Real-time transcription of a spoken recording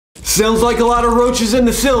Sounds like a lot of roaches in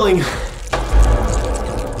the ceiling.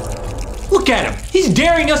 Look at him. He's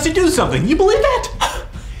daring us to do something. You believe that?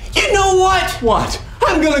 You know what? What?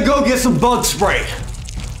 I'm gonna go get some bug spray.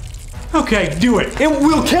 Okay, do it. And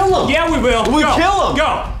we'll kill him. Yeah, we will. We'll kill him.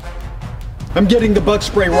 Go. I'm getting the bug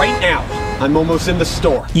spray right now. I'm almost in the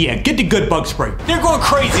store. Yeah, get the good bug spray. They're going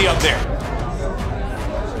crazy up there.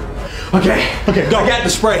 Okay, go. I got the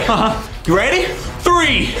spray. You ready?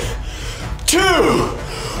 3, 2,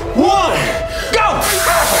 1, go!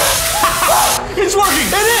 It's working.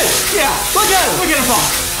 It is. Yeah, look at him. Look at him fall.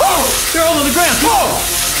 Oh, they're all on the ground. Whoa.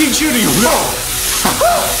 Keep shooting them.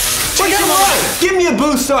 Chase them away. Give me a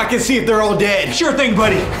boost so I can see if they're all dead. Sure thing,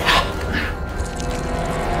 buddy.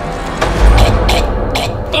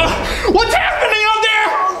 What's happening out there?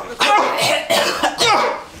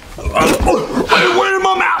 It went in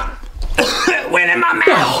my mouth. It went in my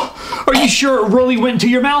mouth. Are you sure it really went into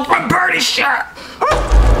your mouth? I'm pretty sure.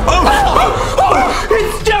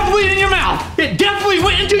 It's definitely in your mouth. It definitely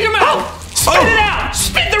went into your mouth. Spit it out.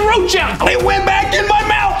 Spit the roach out. It went back in my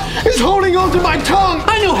mouth. It's holding onto my tongue.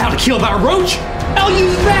 I know how to kill that roach. I'll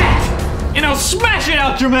use that. And I'll smash it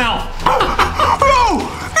out your mouth. No!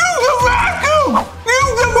 Use the vacuum!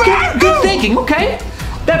 Use the vacuum! Good thinking, okay?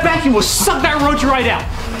 That vacuum will suck that roach right out.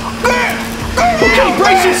 Okay,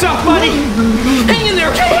 brace yourself, buddy. Hang in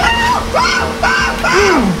there, okay?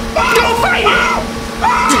 Don't fight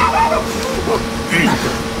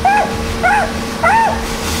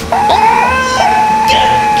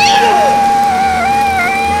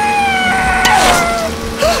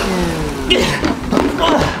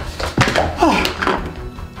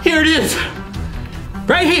Here it is.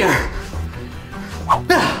 Right here.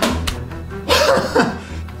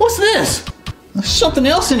 What's this? There's something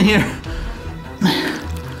else in here.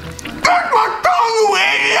 That's my tongue, you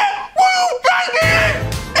idiot! What are you thinking?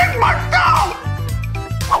 It's my tongue!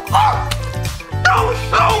 Don't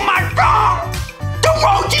sew my tongue! The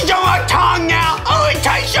roaches on my tongue now! Oh, it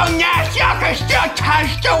tastes so nasty, I can still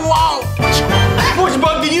taste the roach! Which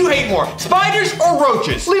bug do you hate more, spiders or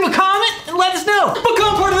roaches? Leave a comment and let us know.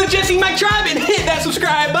 Become part of the Jesse Mike tribe and hit that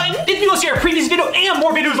subscribe button. If you want to see our previous video and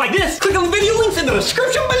more videos like this, Click on the video links in the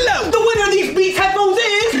description below.